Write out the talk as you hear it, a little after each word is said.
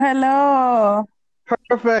Hello.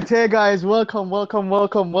 Perfect. Hey guys, welcome.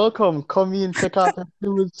 Come in, take off your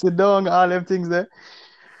shoes, sit down, all them things there.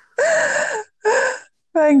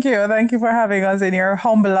 Thank you. Thank you for having us in your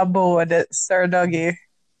humble abode, Sir Dougie.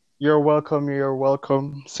 You're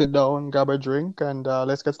welcome. Sit down, grab a drink, and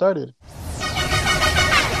let's get started.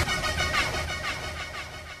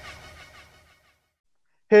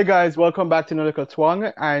 Hey guys, welcome back to Nolika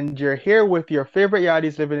Twang, and you're here with your favorite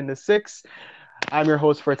yardis living in the six. I'm your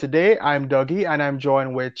host for today. I'm Dougie, and I'm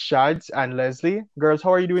joined with Shads and Leslie. Girls,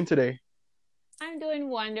 how are you doing today? I'm doing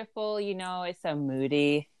wonderful. It's a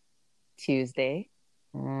moody Tuesday,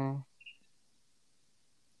 Mm,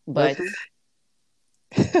 but Leslie?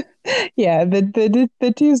 Yeah,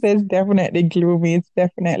 the Tuesday is definitely gloomy. It's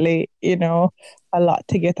definitely, a lot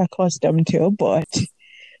to get accustomed to, but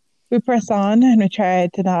we press on and we try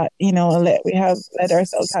to not, let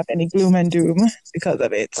ourselves have any gloom and doom because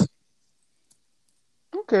of it.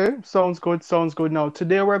 Okay, sounds good. Now,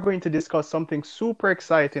 today we're going to discuss something super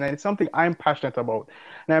exciting, and it's something I'm passionate about.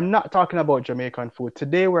 And I'm not talking about Jamaican food.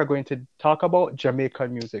 Today we're going to talk about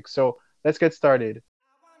Jamaican music. So let's get started.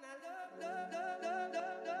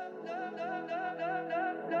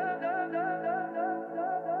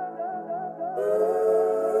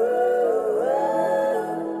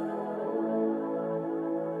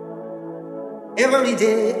 Every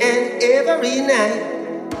day and every night.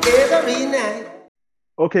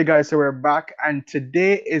 Okay, guys, so we're back, and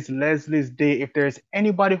today is Leslie's day. If there's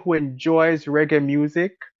anybody who enjoys reggae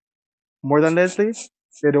music more than Leslie,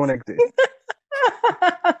 they don't exist.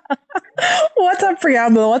 What a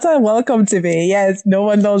preamble. What a welcome to me. Yes, no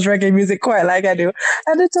one knows reggae music quite like I do.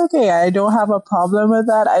 And it's okay. I don't have a problem with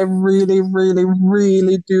that. I really, really,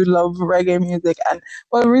 really do love reggae music and,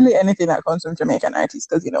 well, really anything that comes from Jamaican artists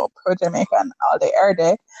because, pro Jamaican all day, every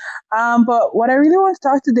day. But what I really want to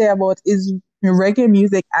talk today about is reggae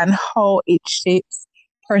music and how it shapes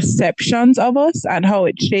perceptions of us and how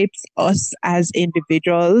it shapes us as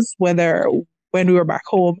individuals, whether when we were back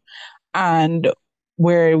home and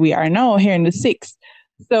where we are now here in the six.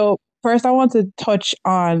 So first I want to touch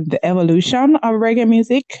on the evolution of reggae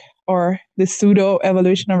music or the pseudo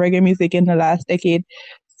evolution of reggae music in the last decade,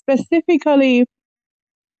 specifically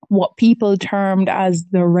what people termed as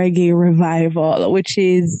the reggae revival, which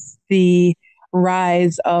is the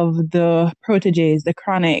rise of the Proteges, the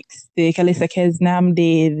Chronics, the Kalisa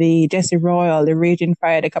Namdi, the Jesse Royal, the Raging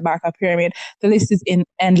Fire, the Kabaka Pyramid. The list is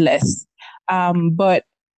endless. But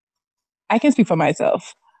I can speak for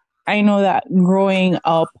myself. I know that growing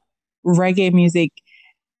up, reggae music,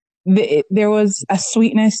 there was a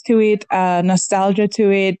sweetness to it, a nostalgia to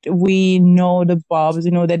it. We know the Bobs,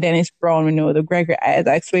 we know the Dennis Brown, we know the Gregory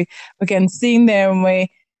Isaacs. We can sing them, we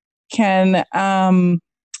can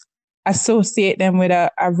associate them with a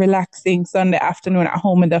relaxing Sunday afternoon at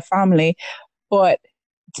home with the family. But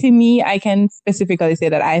to me, I can specifically say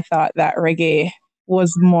that I thought that reggae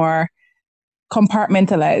was more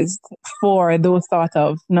compartmentalized for those sort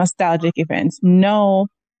of nostalgic events. Now,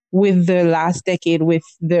 with the last decade, with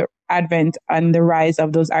the advent and the rise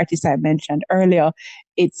of those artists I mentioned earlier,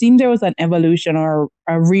 it seemed there was an evolution or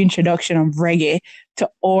a reintroduction of reggae to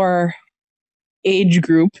our age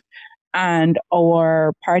group and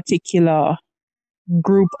our particular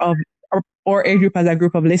group of or age group as a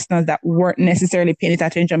group of listeners that weren't necessarily paying it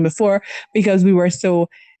attention before because we were so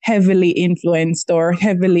heavily influenced or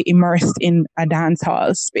heavily immersed in a dance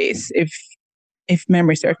hall space, if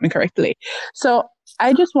memory serves me correctly. So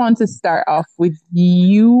I just want to start off with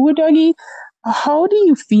you, Dougie. How do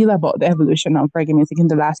you feel about the evolution of reggae music in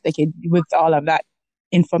the last decade with all of that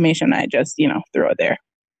information I just, threw out there?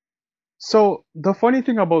 So the funny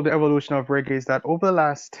thing about the evolution of reggae is that over the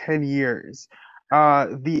last 10 years,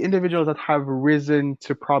 the individuals that have risen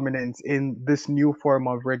to prominence in this new form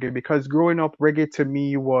of reggae, because growing up, reggae to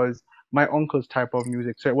me was my uncle's type of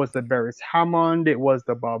music. So it was the Beres Hammond, it was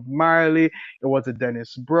the Bob Marley, it was the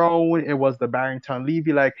Dennis Brown, it was the Barrington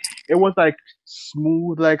Levy. Like it was like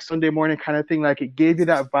smooth, like Sunday morning kind of thing. Like it gave you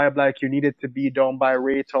that vibe, like you needed to be down by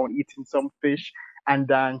Raytown eating some fish and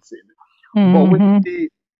dancing. But with Mm-hmm. the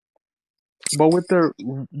but with the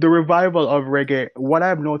revival of reggae, what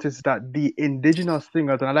I've noticed is that the indigenous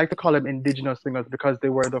singers, and I like to call them indigenous singers because they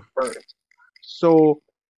were the first. So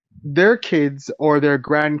their kids or their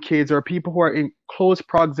grandkids or people who are in close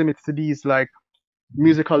proximity to these like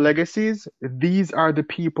musical legacies, these are the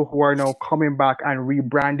people who are now coming back and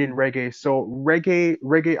rebranding reggae. So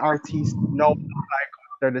reggae artists now look like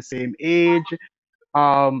they're the same age.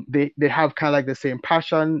 They have kind of like the same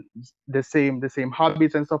passion, the same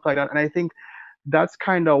hobbies and stuff like that. And I think that's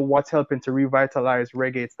kind of what's helping to revitalize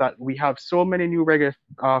reggae. It's that we have so many new reggae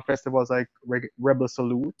festivals like Rebel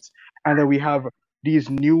Salute, and then we have these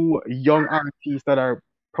new young artists that are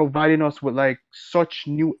providing us with like such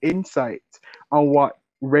new insight on what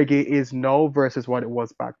reggae is now versus what it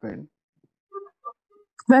was back then.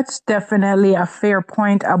 That's definitely a fair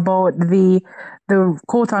point about the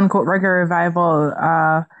quote unquote reggae revival.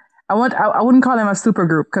 I wouldn't call them a super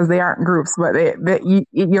group because they aren't groups, but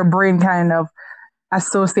your brain kind of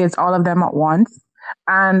associates all of them at once.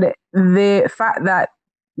 And the fact that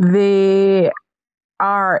they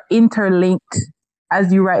are interlinked,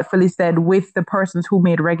 as you rightfully said, with the persons who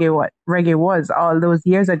made reggae what reggae was all those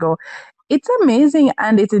years ago. It's amazing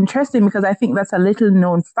and it's interesting because I think that's a little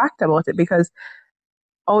known fact about it because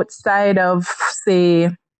outside of say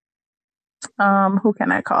who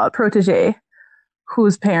can I call Protege,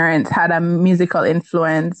 whose parents had a musical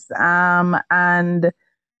influence, and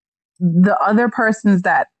the other persons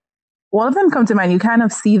that all of them come to mind. You kind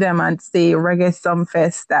of see them at say Reggae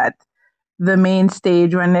Sumfest at the main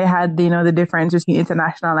stage when they had the difference between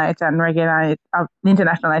international night and reggae night,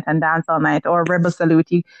 international night and dancehall night, or Rebel Salute.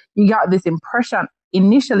 You got this impression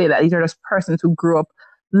initially that these are just persons who grew up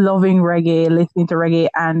loving reggae, listening to reggae,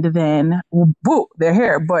 and then woo, they're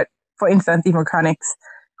here. But for instance, even Chronixx,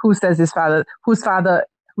 who says whose father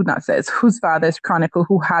is Chronicle,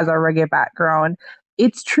 who has a reggae background.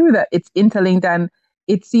 It's true that it's interlinked and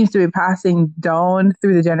it seems to be passing down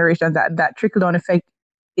through the generations. That trickle down effect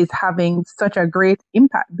is having such a great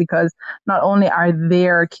impact because not only are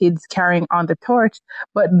their kids carrying on the torch,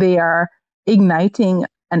 but they are igniting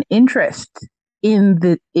an interest in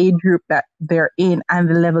the age group that they're in and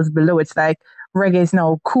the levels below. It's like reggae is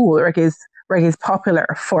now cool. Reggae is popular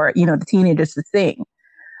for the teenagers to sing.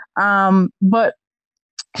 But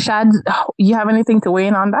Shad, you have anything to weigh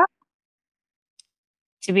in on that?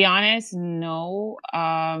 To be honest, no.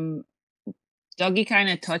 Dougie kind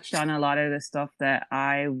of touched on a lot of the stuff that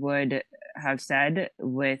I would have said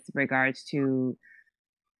with regards to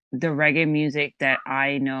the reggae music that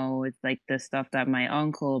I know. It's like the stuff that my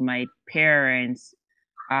uncle, my parents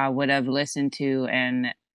would have listened to.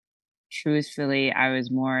 And truthfully, I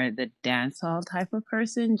was more the dancehall type of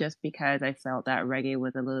person just because I felt that reggae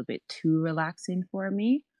was a little bit too relaxing for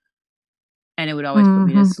me. And it would always put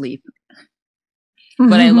me to sleep.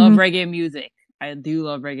 But I love reggae music. I do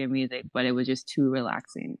love reggae music, but it was just too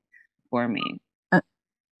relaxing for me.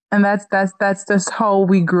 And that's just how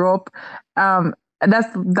we grew up.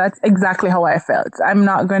 That's exactly how I felt. I'm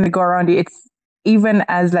not going to go around it. It's even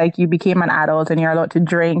as like you became an adult and you're allowed to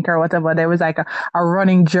drink or whatever. There was like a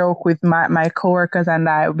running joke with my coworkers and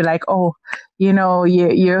I would be like, oh, you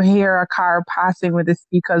hear a car passing with the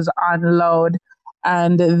speakers on loud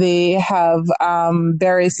and they have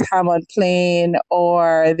Barry's Hammond playing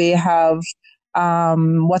or they have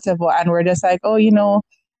whatever, and we're just like, oh,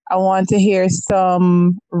 I want to hear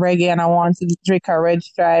some reggae and I want to drink a red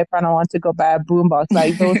stripe and I want to go buy a boombox.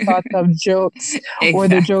 Like those sorts of jokes Exactly. were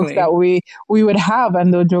the jokes that we would have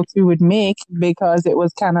and the jokes we would make because it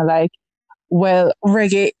was kind of like, well,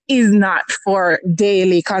 reggae is not for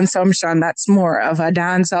daily consumption. That's more of a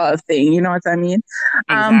dancehall thing. You know what I mean?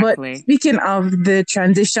 But Exactly. speaking of the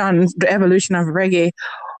transition, the evolution of reggae,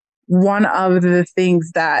 one of the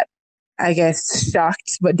things that I guess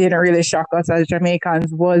shocked, but didn't really shock us as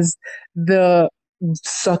Jamaicans was the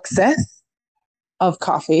success of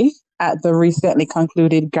Coffee at the recently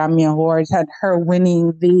concluded Grammy Awards and her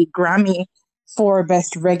winning the Grammy for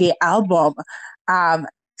Best Reggae Album.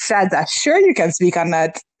 Shads, I'm sure you can speak on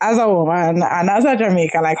that as a woman and as a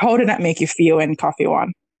Jamaican. Like, how did that make you feel when Coffee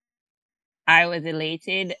won? I was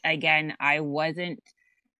elated. Again, I wasn't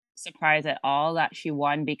surprised at all that she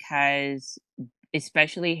won because,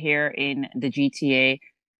 especially here in the GTA,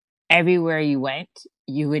 everywhere you went,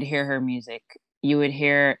 you would hear her music. You would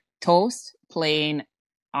hear Toast playing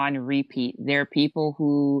on repeat. There are people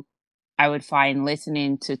who I would find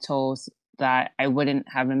listening to Toast that I wouldn't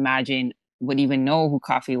have imagined would even know who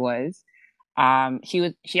Coffee was.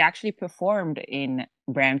 She actually performed in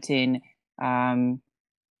Brampton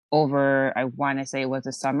over, I want to say it was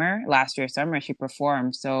last year summer she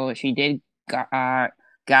performed. So she did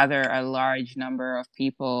gather a large number of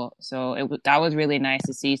people. So that was really nice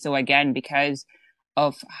to see. So again, because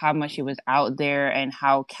of how much she was out there and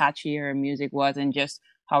how catchy her music was and just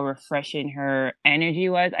how refreshing her energy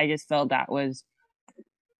was, I just felt that was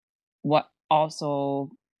what also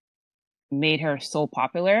made her so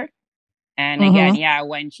popular. And again, yeah,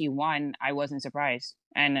 when she won, I wasn't surprised.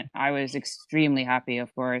 And I was extremely happy,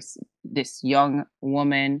 of course, this young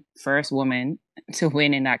woman, first woman to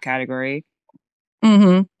win in that category.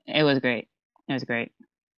 Mm-hmm. It was great. It was great.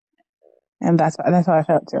 And that's how I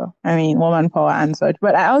felt too. I mean, woman power and such.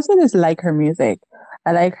 But I also just like her music.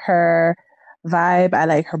 I like her vibe. I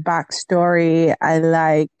like her backstory. I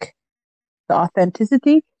like the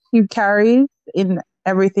authenticity she carries in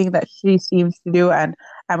everything that she seems to do. And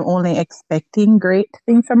I'm only expecting great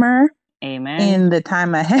things from her Amen. in the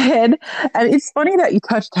time ahead. And it's funny that you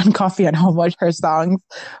touched on Coffee and how much her songs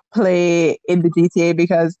play in the GTA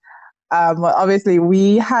because well, obviously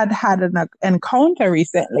we had an encounter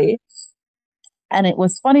recently, and it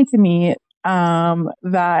was funny to me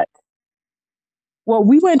that well,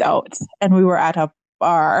 we went out and we were at a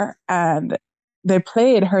bar and they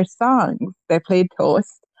played her songs. They played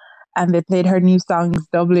Toast and they played her new songs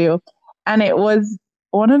W, and it was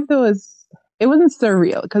one of those. It wasn't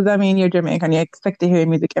surreal because I mean you're Jamaican, you expect to hear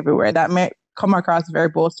music everywhere. That may come across very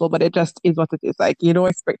boastful, but it just is what it is. Like you don't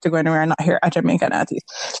expect to go anywhere and not hear a Jamaican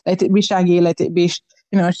artist. Let it be Shaggy, let it be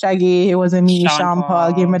Shaggy. It wasn't me, Sean Sean Paul.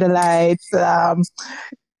 Give Paul. me the lights.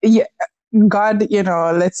 Yeah, God,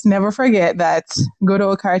 let's never forget that good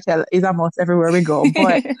old cartel is almost everywhere we go.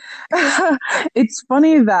 But it's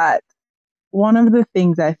funny that one of the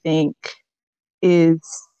things I think is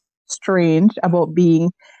strange about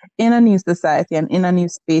being in a new society and in a new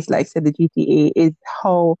space like say the GTA is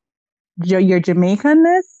how your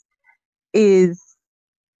Jamaicanness is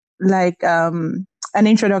like an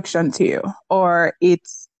introduction to you, or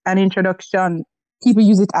it's an introduction. People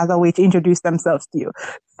use it as a way to introduce themselves to you.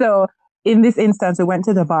 So in this instance, we went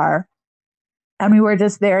to the bar and we were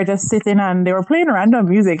just there, just sitting, and they were playing random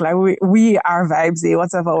music. Like we are vibesy,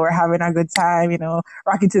 whatever. We're having a good time,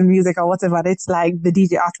 rocking to the music or whatever. And it's like the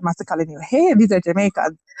DJ automatically knew, hey, these are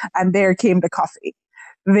Jamaicans. And there came the coffee.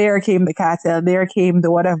 There came the cartel. There came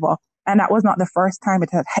the whatever. And that was not the first time it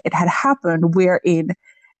had happened wherein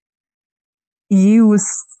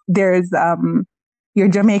there's your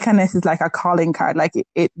Jamaicanness is like a calling card. Like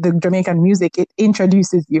the Jamaican music, it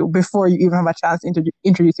introduces you before you even have a chance to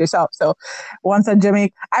introduce yourself. So once I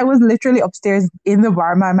was literally upstairs in the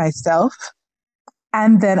bar by myself,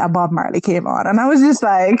 and then a Bob Marley came on, and I was just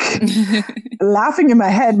like laughing in my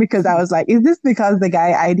head because I was like, "Is this because the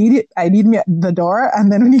guy I need me at the door?" And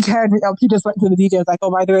then when he carried me up, he just went to the DJ. I was like, "Oh,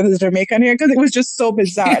 by the way, there's Jamaican here," because it was just so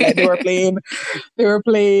bizarre. Like they were playing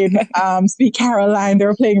Sweet Caroline, they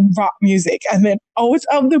were playing rock music, and then out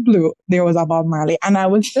of the blue, there was a Bob Marley, and I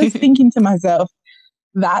was just thinking to myself,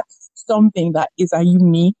 that's something that is a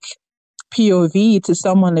unique POV to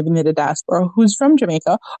someone living in the diaspora who's from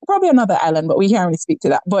Jamaica, or probably another island, but we can't really speak to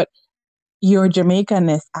that. But your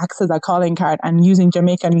Jamaicanness acts as a calling card, and using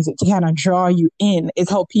Jamaican music to kind of draw you in is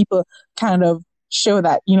how people kind of show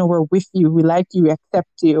that, we're with you, we like you, we accept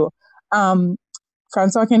you.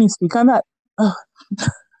 Francois, can you speak on that? Oh.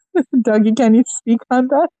 Dougie, can you speak on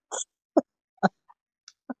that?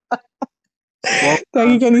 Well,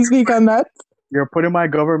 Dougie, can you speak on that? you're putting my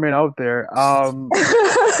government out there. Are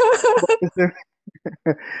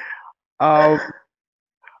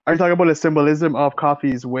you talking about the symbolism of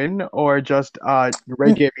Coffee's win or just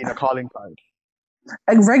reggae being a calling card?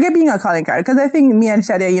 Like reggae being a calling card, because I think me and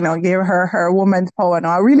Shade, gave her woman's power.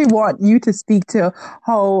 Now I really want you to speak to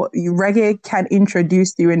how reggae can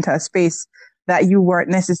introduce you into a space that you weren't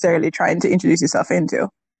necessarily trying to introduce yourself into.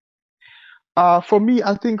 For me,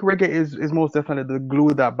 I think reggae is most definitely the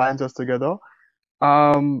glue that binds us together.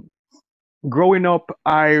 Um, Growing up,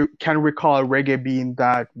 I can recall reggae being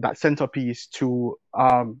that centerpiece to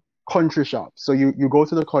country shops. So you go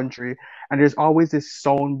to the country and there's always this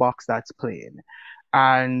sound box that's playing.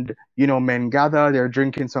 And men gather, they're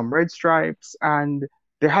drinking some red stripes and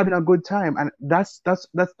they're having a good time. And that's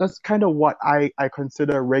kind of what I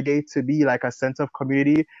consider reggae to be, like a sense of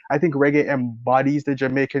community. I think reggae embodies the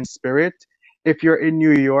Jamaican spirit. If you're in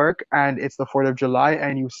New York and it's the 4th of July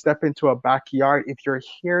and you step into a backyard, if you're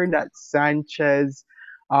hearing that Sanchez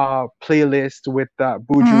playlist with that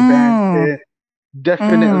Buju Banton,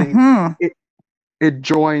 definitely Mm-hmm. it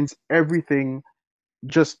joins everything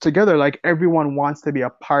just together. Like everyone wants to be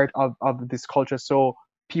a part of this culture. So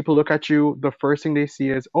people look at you, the first thing they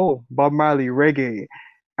see is, oh, Bob Marley, reggae.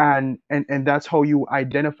 And that's how you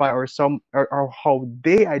identify, or how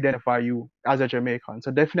they identify you as a Jamaican. So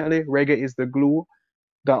definitely reggae is the glue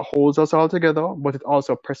that holds us all together, but it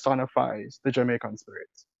also personifies the Jamaican spirit.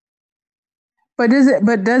 But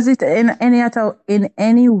does it in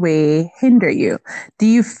any way hinder you? Do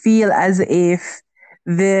you feel as if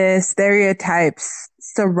the stereotypes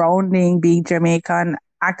surrounding being Jamaican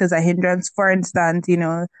act as a hindrance? For instance,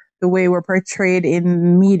 the way we're portrayed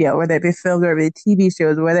in media, whether it be films or the TV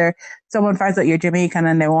shows, whether someone finds out you're Jamaican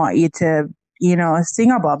and they want you to,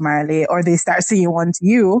 sing a Bob Marley, or they start singing one to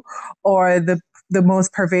you, or the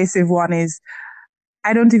most pervasive one is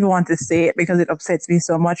I don't even want to say it because it upsets me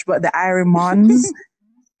so much, but the Irimans,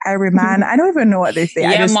 Iriman, I don't even know what they say.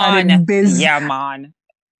 I Yeah, just find man. it biz. Yeah, man.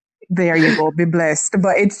 There you go, be blessed.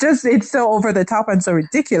 But it's so over the top and so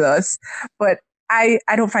ridiculous. But I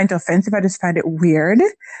don't find it offensive. I just find it weird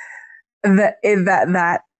that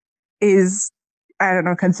is, I don't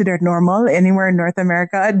know, considered normal anywhere in North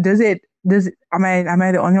America. Am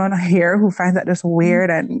I the only one here who finds that just weird?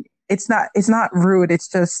 And it's not rude. It's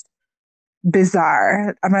just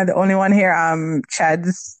bizarre. Am I the only one here?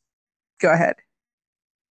 Chads, go ahead.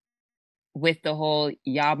 With the whole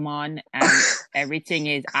yeah, man, and everything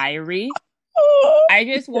is Irie. I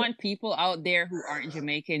just want people out there who aren't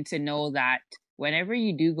Jamaican to know that whenever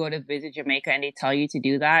you do go to visit Jamaica and they tell you to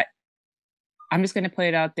do that, I'm just going to put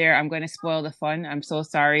it out there. I'm going to spoil the fun. I'm so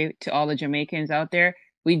sorry to all the Jamaicans out there.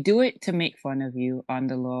 We do it to make fun of you on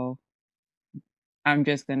the low. I'm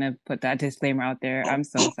just going to put that disclaimer out there. I'm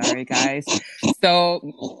so sorry, guys.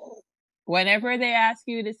 So whenever they ask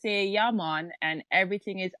you to say Yaman and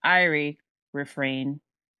everything is Irie, refrain.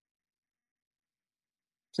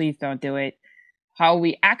 Please don't do it. How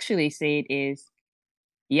we actually say it is,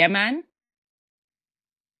 yeah, man,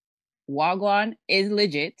 Wagwan is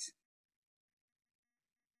legit,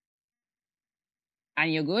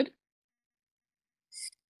 and you're good.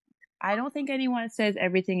 I don't think anyone says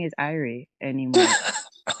everything is Irie anymore.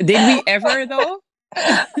 Did we ever though?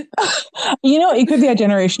 It could be a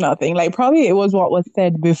generational thing. Like probably it was what was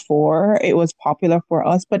said before it was popular for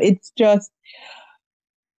us, but it's just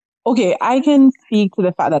okay. I can speak to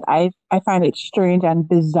the fact that I find it strange and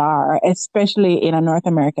bizarre, especially in a North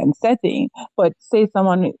American setting. But say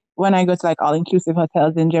someone when I go to like all inclusive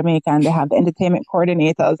hotels in Jamaica and they have the entertainment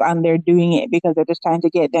coordinators and they're doing it because they're just trying to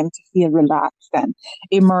get them to feel relaxed and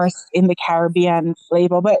immersed in the Caribbean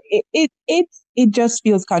flavor. But it just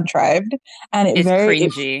feels contrived and It's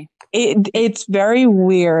cringy. it's very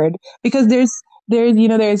weird because there's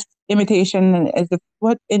imitation is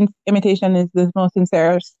imitation is the most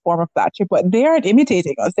sincere form of flattery, but they aren't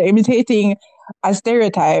imitating us. They're imitating a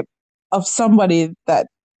stereotype of somebody that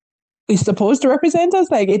is supposed to represent us.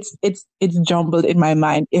 Like it's jumbled in my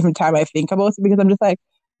mind every time I think about it because I'm just like,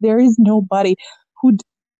 there is nobody who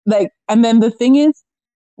like. And then the thing is,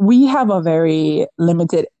 we have a very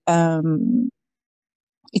limited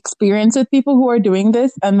experience with people who are doing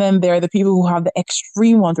this, and then there are the people who have the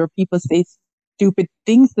extreme ones where people say stupid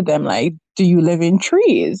things to them like, "Do you live in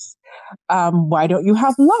trees? Why don't you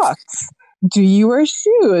have locks? Do you wear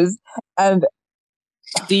shoes?" And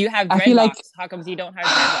do you have I feel like dreadlocks? How comes you don't have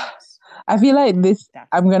dreadlocks? I feel like this. That's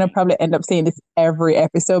I'm gonna probably end up saying this every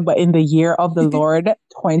episode, but in the year of the Lord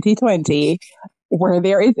 2020, where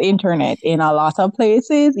there is internet in a lot of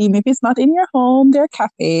places, even if it's not in your home, there are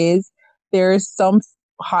cafes, there's some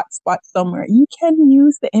hotspot somewhere. You can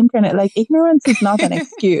use the internet. Like ignorance is not an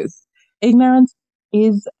excuse. Ignorance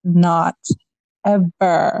is not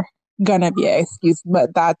ever gonna be an excuse,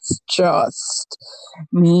 but that's just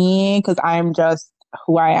me because I'm just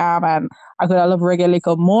who I am and I could have loved reggae a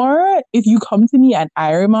little more. If you come to me and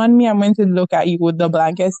iron on me, I'm going to look at you with the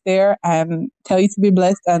blankets there and tell you to be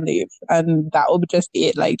blessed and leave. And that will just be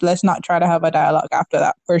it. Like, let's not try to have a dialogue after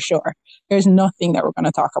that for sure. There's nothing that we're going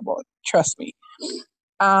to talk about. Trust me.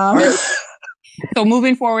 Right. So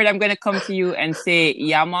moving forward, I'm going to come to you and say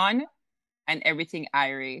Yaman and everything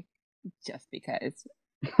Irie just because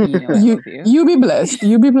you know I love you. You be blessed.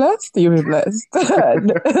 You be blessed. You be blessed.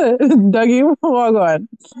 Dougie, walk on.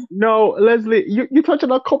 No, Leslie, you touched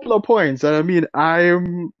on a couple of points, and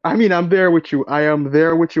I'm there with you. I am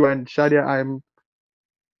there with you, and Shadia, I'm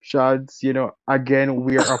Shads. Again,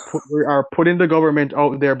 we are putting the government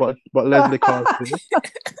out there, but Leslie caused this.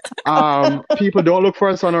 People don't look for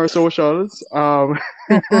us on our socials.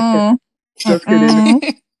 Mm-mm. Just kidding.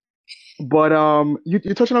 Mm-mm. But you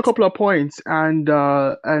touched on a couple of points, and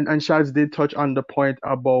Shads did touch on the point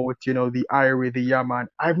about the Irie, the Yaman.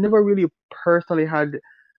 I've never really personally had.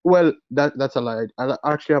 Well, that's a lie. I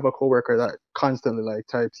actually have a coworker that constantly like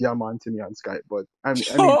types Yaman to me on Skype, but I mean,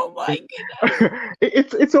 Oh my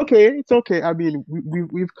goodness. it's okay. It's okay. I mean,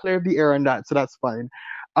 we've cleared the air on that, so that's fine.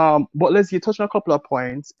 But let's you touched on a couple of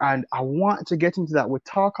points, and I want to get into that. We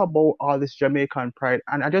talk about all this Jamaican pride,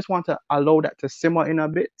 and I just want to allow that to simmer in a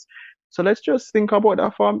bit. So let's just think about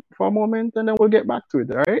that for a moment, and then we'll get back to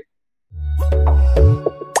it. All right?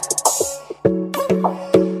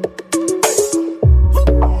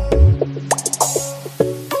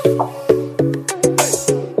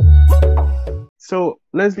 So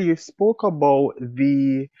Leslie, you spoke about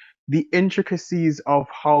the intricacies of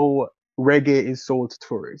how reggae is sold to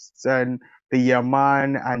tourists and the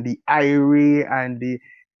Yaman and the Irie and the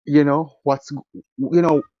what's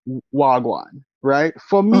Wagwan. right?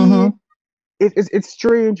 For me, Mm-hmm. it's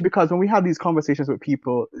strange because when we have these conversations with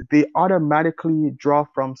people, they automatically draw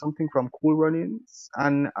from something from Cool Runnings,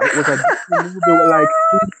 and it was a Disney movie with like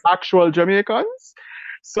three actual Jamaicans.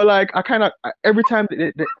 So like I kind of every time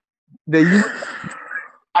they use,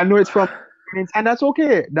 I know it's from, and that's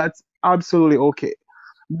okay. That's absolutely okay.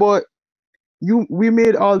 But we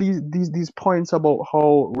made all these points about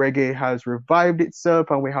how reggae has revived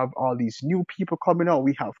itself, and we have all these new people coming out.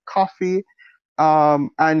 We have coffee.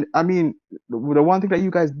 And I mean, the one thing that you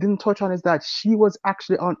guys didn't touch on is that she was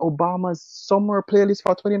actually on Obama's summer playlist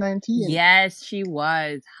for 2019. Yes, she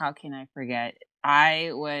was. How can I forget?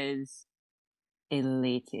 I was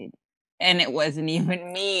elated. And it wasn't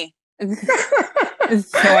even me.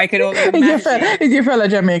 So I could only imagine. If you feel a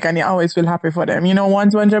Jamaican, you always feel happy for them. You know,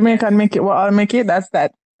 once one Jamaican Yes. make it, well, I'll make it. That's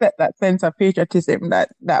that sense of patriotism that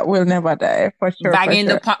will never die, for sure, for Banging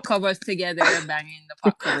the sure. pot covers together, banging the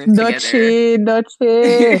pot covers together.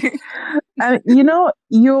 Doche. And you know,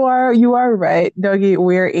 you are right, Dougie.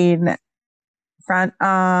 We're in France.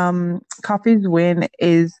 Coffee's win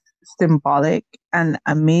is symbolic and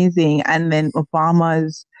amazing, and then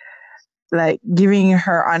Obama's like giving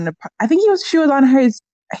her on the, I think she was on his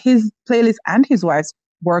playlist and his wife's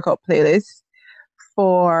workout playlist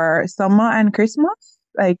for summer and Christmas.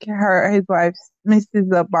 Like his wife's Mrs.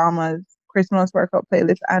 Obama's Christmas workout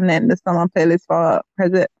playlist and then the summer playlist for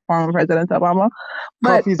former President Obama.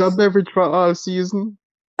 But Coffee's a beverage for all season.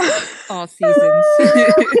 All seasons.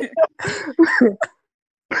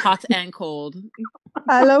 Hot and cold.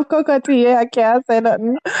 I love cocoa tea. I can't say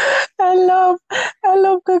nothing. I love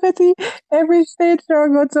cocoa tea. Every stage show I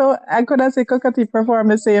go to, I could not say cocoa tea perform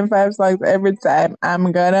the same 5 songs every time.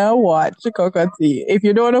 I'm gonna watch cocoa tea. If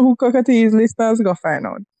you don't know who cocoa tea is, listeners, go find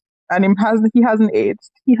out. And he hasn't aged.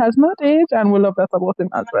 He has not aged, and we love that about him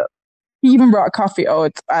as well. He even brought coffee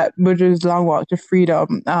out at Budge's Long Walk to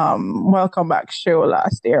Freedom welcome back show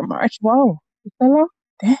last year, March. Wow. Is that long?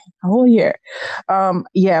 Dang, a whole year.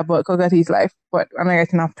 Yeah, but Kogate's life. But I'm not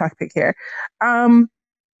getting off topic here.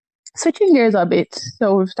 Switching gears a bit.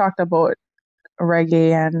 So we've talked about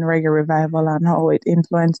reggae and reggae revival and how it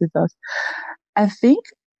influences us. I think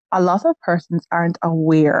a lot of persons aren't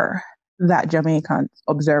aware that Jamaicans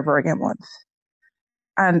observe Reggae Month.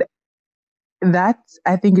 And that,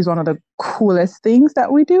 I think, is one of the coolest things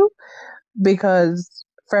that we do because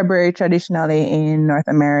February traditionally in North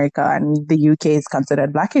America and the UK is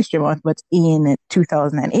considered Black History Month, but in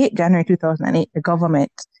 2008, January 2008, the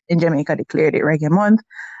government in Jamaica declared it Reggae Month.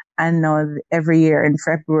 And now every year in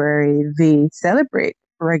February, they celebrate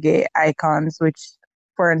reggae icons, which,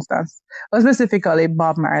 for instance, was specifically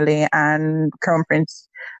Bob Marley and Crown Prince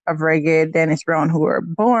of Reggae, Dennis Brown, who were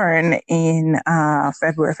born in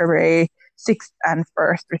February 6th and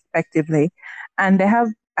 1st, respectively. And they have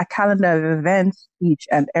a calendar of events each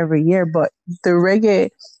and every year, but the reggae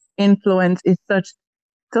influence is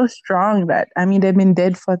so strong that, I mean, they've been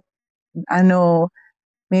dead for, I know,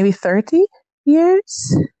 maybe 30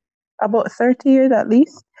 years, about 30 years at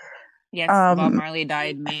least. Yes, Bob Marley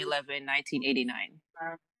died May 11, 1989.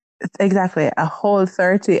 Exactly, a whole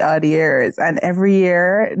 30 odd years, and every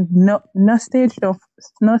year, no stage show,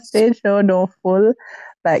 no full,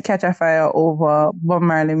 like catch a fire over Bob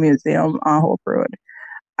Marley Museum on Hope Road,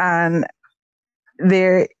 and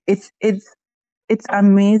there, it's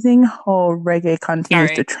amazing how reggae continues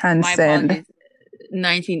to Sorry, my transcend. apologies.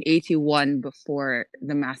 1981 before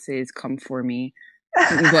the masses come for me,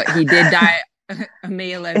 but he did die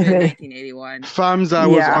May 11, 1981. Fams, I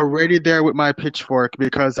was already there with my pitchfork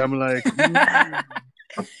because I'm like,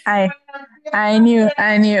 I knew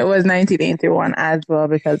it was 1981 as well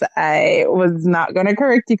because I was not gonna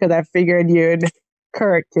correct you because I figured you'd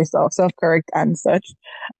correct yourself, self-correct and such.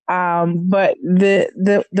 But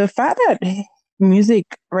the fact that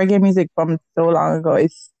reggae music from so long ago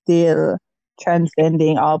is still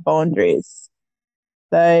transcending all boundaries.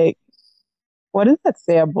 Like, what does that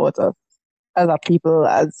say about us as a people,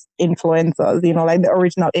 as influencers? You know, like the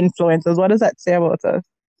original influencers. What does that say about us?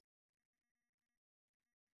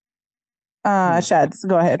 Shads,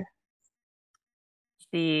 go ahead.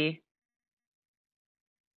 See,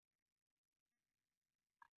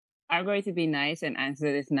 I'm going to be nice and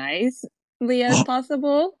answer this nicely as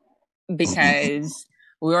possible because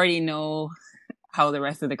we already know how the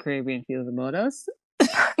rest of the Caribbean feels about us.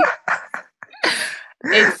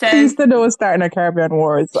 It says, please don't start a Caribbean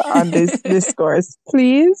wars on this discourse.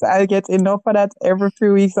 Please, I get enough of that every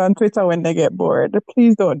few weeks on Twitter when they get bored.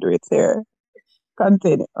 Please don't do it here.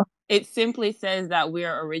 Continue. It simply says that we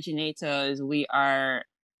are originators. We are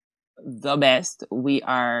the best. We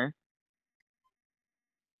are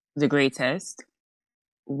the greatest.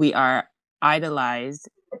 We are idolized.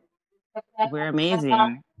 We're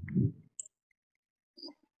amazing.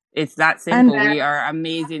 It's that And simple. We are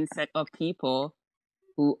amazing set of people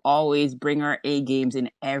who always bring our A games in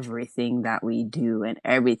everything that we do and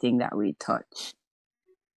everything that we touch.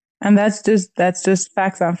 that's just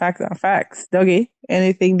facts on facts on facts. Dougie,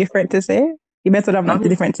 anything different to say? You better have I nothing mean,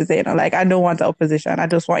 different to say. You know, like I don't want the opposition. I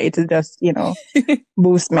just want you to just,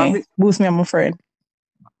 boost I me. mean, Boost me, I'm a friend.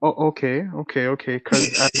 okay.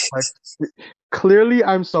 Because like clearly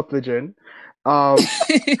I'm supplicant. Um,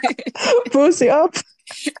 Boost you up.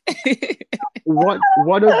 what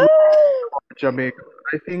does Jamaica?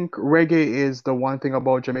 I think reggae is the one thing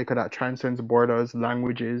about Jamaica that transcends borders,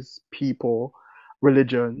 languages, people,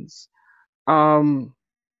 religions. Um,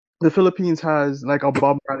 the Philippines has like a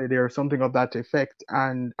Bob Marley there or something of that effect,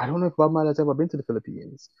 and I don't know if Bob Marley has ever been to the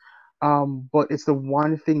Philippines. But it's the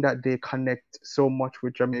one thing that they connect so much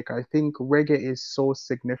with Jamaica. I think reggae is so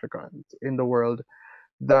significant in the world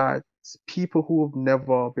that people who have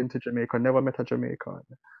never been to Jamaica, never met a Jamaican,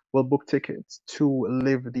 will book tickets to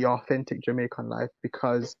live the authentic Jamaican life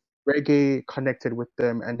because reggae connected with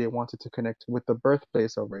them and they wanted to connect with the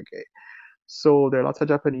birthplace of reggae. So there are lots of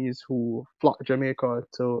Japanese who flock Jamaica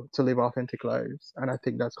to live authentic lives, and I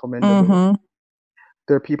think that's commendable. Mm-hmm.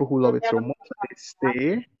 There are people who love it so much that they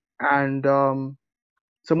stay, and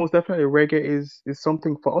so most definitely reggae is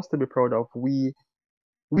something for us to be proud of. We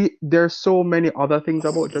there's so many other things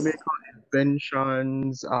about Jamaica,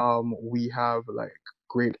 inventions. We have like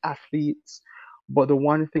great athletes, but the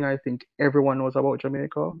one thing I think everyone knows about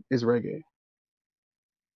Jamaica is reggae.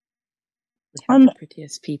 We have the And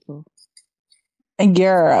prettiest people.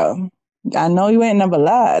 girl, I know you ain't never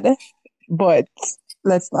lied, but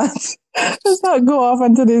let's not let's not go off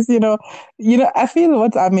into this. I feel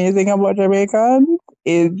what's amazing about Jamaicans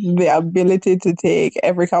is the ability to take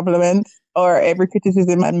every compliment or every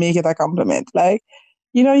criticism and make it a compliment. Like,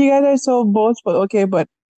 you guys are so boastful. Okay, but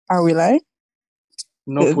are we lying?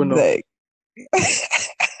 Not we know. Like,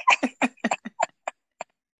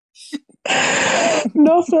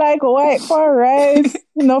 no like white for rice,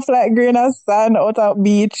 no like grain of sand out of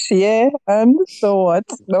beach, yeah. And so what?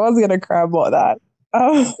 No one's gonna cry about that.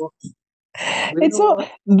 Um, Well, you it's know so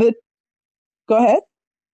what? the Go ahead.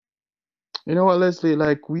 You know what, Leslie?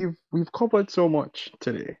 Like we've covered so much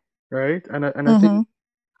today, right? And I Mm-hmm. think,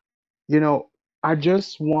 you know, I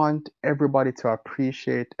just want everybody to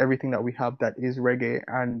appreciate everything that we have that is reggae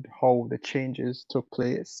and how the changes took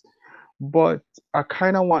place. But I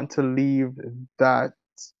kind of want to leave that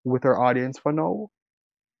with our audience for now.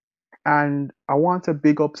 And I want to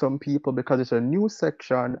big up some people because it's a new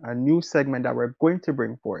section, a new segment that we're going to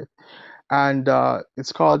bring forth. And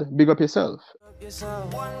it's called Big Up Yourself.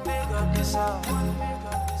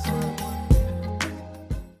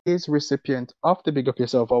 Today's recipient of the Big Up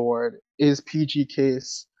Yourself Award is PG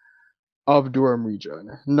Case of Durham region.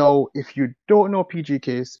 Now, if you don't know PG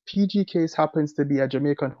Case happens to be a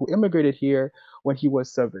Jamaican who immigrated here when he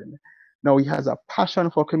was 7. Now, he has a passion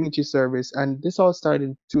for community service, and this all started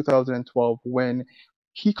in 2012 when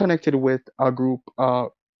he connected with a group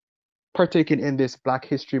partaking in this Black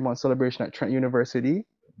History Month celebration at Trent University.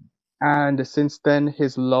 And since then,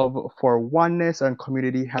 his love for oneness and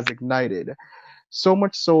community has ignited. So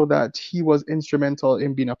much so that he was instrumental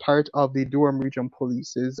in being a part of the Durham Region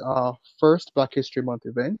Police's first Black History Month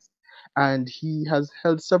event, and he has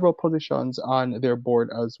held several positions on their board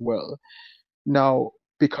as well. Now,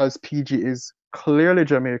 because PG is clearly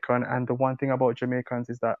Jamaican, and the one thing about Jamaicans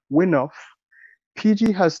is that we know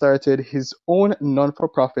PG has started his own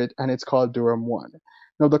non-for-profit, and it's called Durham One.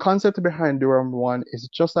 Now, the concept behind Durham One is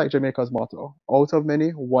just like Jamaica's motto: out of many,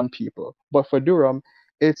 one people. But for Durham,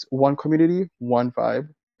 it's one community, one vibe,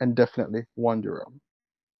 and definitely one Durham.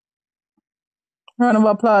 Round of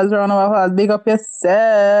applause, round of applause. Big up yourself.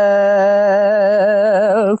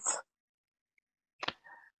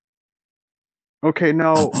 Okay,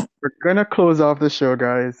 now we're gonna close off the show,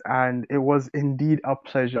 guys, and it was indeed a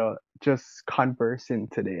pleasure just conversing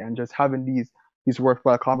today and just having these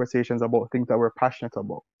worthwhile conversations about things that we're passionate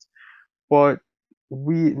about. But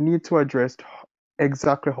we need to address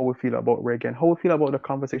exactly how we feel about reggae and how we feel about the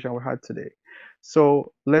conversation we had today.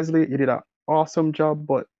 So, Leslie, you did an awesome job,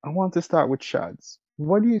 but I want to start with Shads.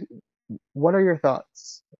 What are your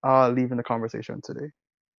thoughts leaving the conversation today?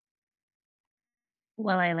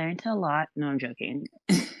 Well, I learned a lot. No, I'm joking.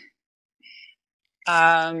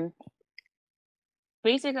 um,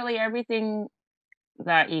 Basically everything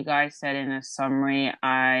that you guys said in a summary,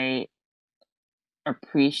 I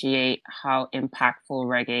appreciate how impactful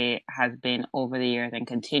reggae has been over the years and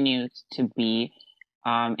continues to be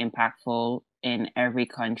impactful in every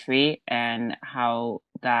country, and how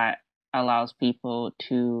that allows people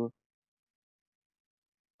to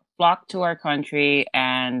flock to our country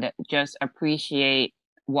and just appreciate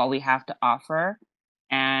what we have to offer.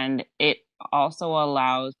 And it also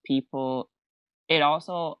allows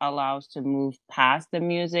to move past the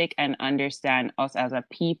music and understand us as a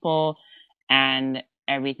people and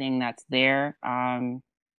everything that's there.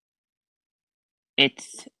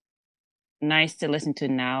 It's nice to listen to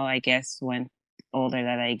now. I guess when older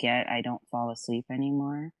that I get, I don't fall asleep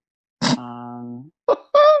anymore.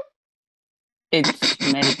 It's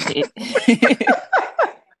meditate.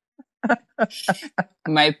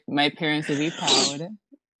 My parents would be proud.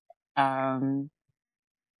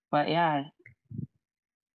 But yeah,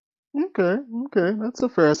 Okay, that's a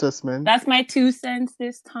fair assessment. that's my 2 cents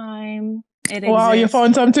this time. It Wow, you exists.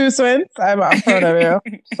 found some two swins. I'm proud of you.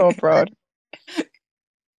 So proud.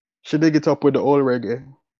 She dig it up with the old reggae.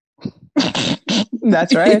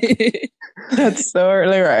 That's right. That's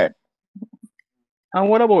totally right. And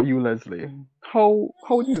what about you, Leslie? How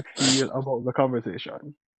do you feel about the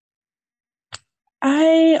conversation?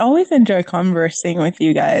 I always enjoy conversing with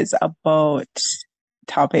you guys about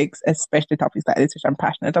topics, especially topics like this, which I'm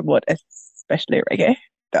passionate about, especially reggae.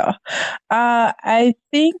 So, I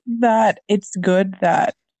think that it's good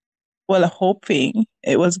that, well, hoping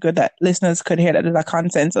it was good that listeners could hear that there's a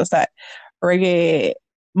consensus that reggae,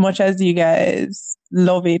 much as you guys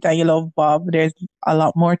love it and you love Bob, there's a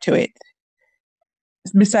lot more to it.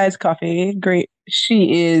 Besides coffee, great,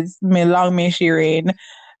 she is, may she reign.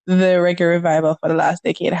 The reggae revival for the last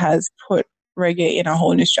decade has put reggae in a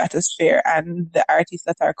whole new stratosphere, and the artists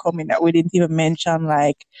that are coming that we didn't even mention,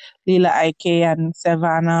 like Lila Ike and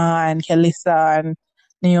Savannah and Kelissa and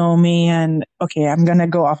Naomi, and okay, I'm gonna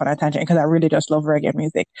go off on a tangent because I really just love reggae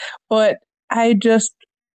music, but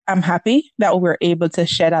I'm happy that we're able to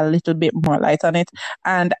shed a little bit more light on it,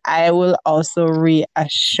 and I will also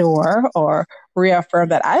reassure or reaffirm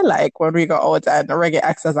that I like when we go out and reggae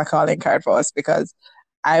acts as a calling card for us, because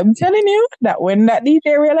I'm telling you that when that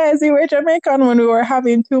DJ realized we were Jamaican, when we were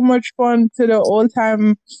having too much fun to the old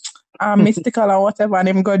time mystical and whatever, and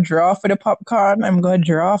him go draw for the popcorn, I'm going to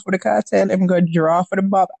draw for the cartel, I'm going to draw for the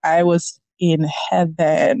bop, I was in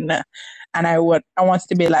heaven. And I want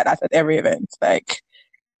to be like that at every event. Like,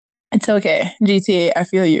 it's okay. GTA, I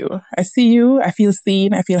feel you. I see you. I feel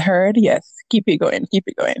seen. I feel heard. Yes. Keep it going. Keep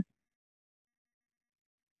it going.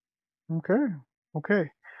 Okay.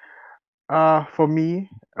 For me,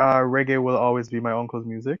 reggae will always be my uncle's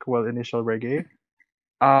music. Well, initial reggae.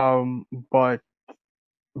 But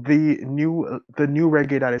the new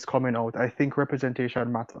reggae that is coming out, I think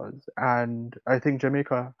representation matters, and I think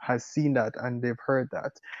Jamaica has seen that and they've heard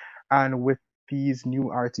that, and with these new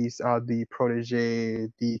artists, the Protege,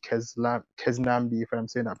 the Keznambi, if I'm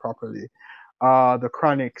saying that properly, the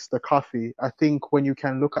Chronics, the Coffee. I think when you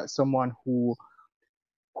can look at someone who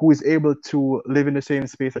is able to live in the same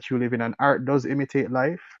space that you live in, and art does imitate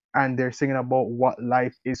life, and they're singing about what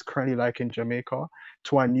life is currently like in Jamaica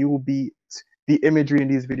to a new beat. The imagery in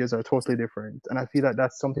these videos are totally different, and I feel that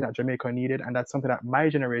that's something that Jamaica needed, and that's something that my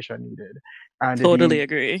generation needed. And Totally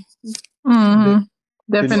agree. Mm-hmm.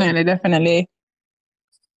 the Definitely.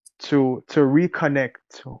 to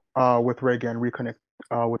reconnect with reggae and reconnect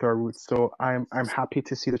with our roots. So I'm happy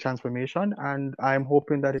to see the transformation, and I'm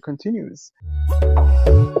hoping that it continues.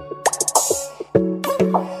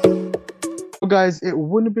 So guys, it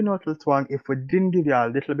wouldn't be North Twang if we didn't give you a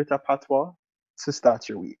little bit of patois to start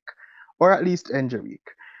your week, or at least end your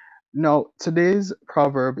week. Now, today's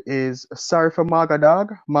proverb is sorry for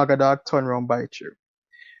Magadag turn round bite you.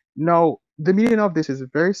 Now, the meaning of this is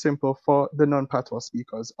very simple for the non-patois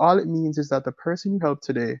speakers. All it means is that the person you help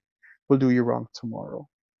today will do you wrong tomorrow.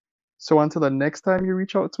 So until the next time you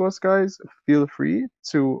reach out to us, guys, feel free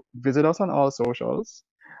to visit us on all socials.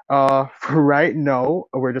 For right now,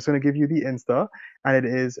 we're just going to give you the Insta, and it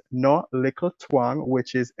is No Lickle Twang,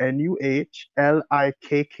 which is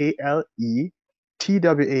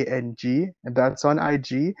NUHLIKKLETWANG, and that's on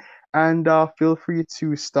IG. And feel free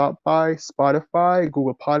to stop by Spotify,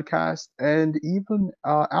 Google Podcast, and even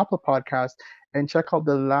Apple Podcast, and check out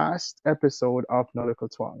the last episode of No Lickle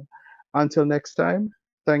Twang. Until next time,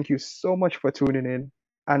 thank you so much for tuning in,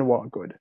 and walk good.